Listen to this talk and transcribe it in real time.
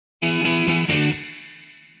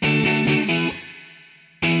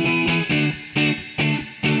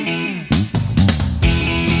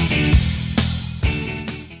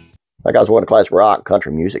Hi guys, welcome to Classic Rock,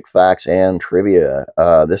 Country Music Facts and Trivia.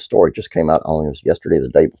 This story just came out, only was yesterday, the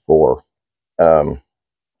day before,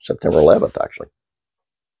 September 11th actually,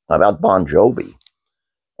 about Bon Jovi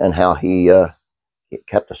and how he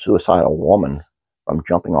kept a suicidal woman from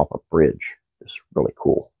jumping off a bridge. It's really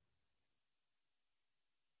cool.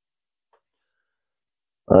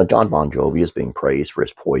 Jon Bon Jovi is being praised for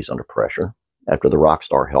his poise under pressure after the rock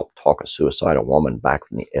star helped talk a suicidal woman back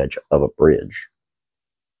from the edge of a bridge.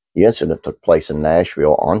 The incident took place in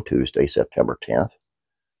Nashville on Tuesday, September 10th.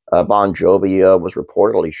 Bon Jovi was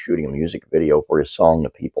reportedly shooting a music video for his song The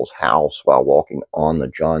People's House while walking on the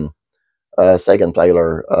John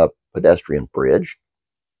Sagan-Taylor pedestrian bridge,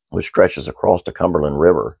 which stretches across the Cumberland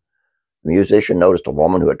River. The musician noticed a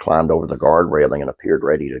woman who had climbed over the guard railing and appeared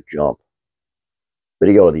ready to jump.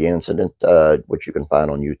 Video of the incident, which you can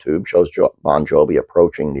find on YouTube, shows Bon Jovi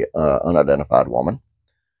approaching the unidentified woman,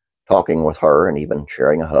 talking with her, and even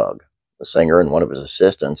sharing a hug. The singer and one of his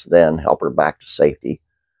assistants then help her back to safety,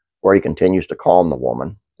 where he continues to calm the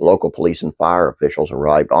woman. The local police and fire officials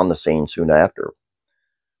arrived on the scene soon after.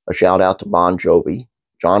 A shout out to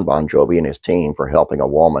Jon Bon Jovi and his team for helping a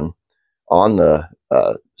woman on the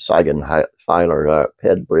Sagan-Taylor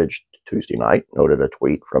Ped Bridge Tuesday night, noted a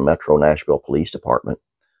tweet from Metro Nashville Police Department.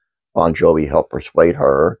 Bon Jovi helped persuade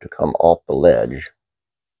her to come off the ledge.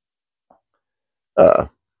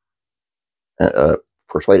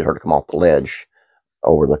 Persuaded her to come off the ledge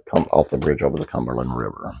off the bridge over the Cumberland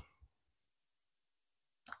River.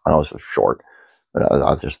 I know this was short,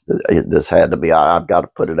 but this had to be. I've got to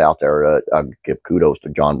put it out there. I give kudos to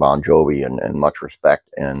Jon Bon Jovi and much respect,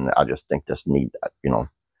 and I just think this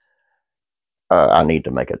I need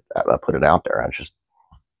to make it, put it out there. It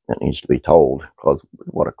needs to be told, because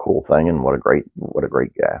what a cool thing and what a great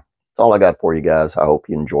guy. That's all I got for you guys. I hope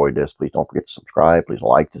you enjoyed this. Please don't forget to subscribe. Please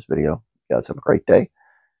like this video. You guys have a great day.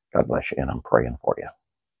 God bless you, and I'm praying for you.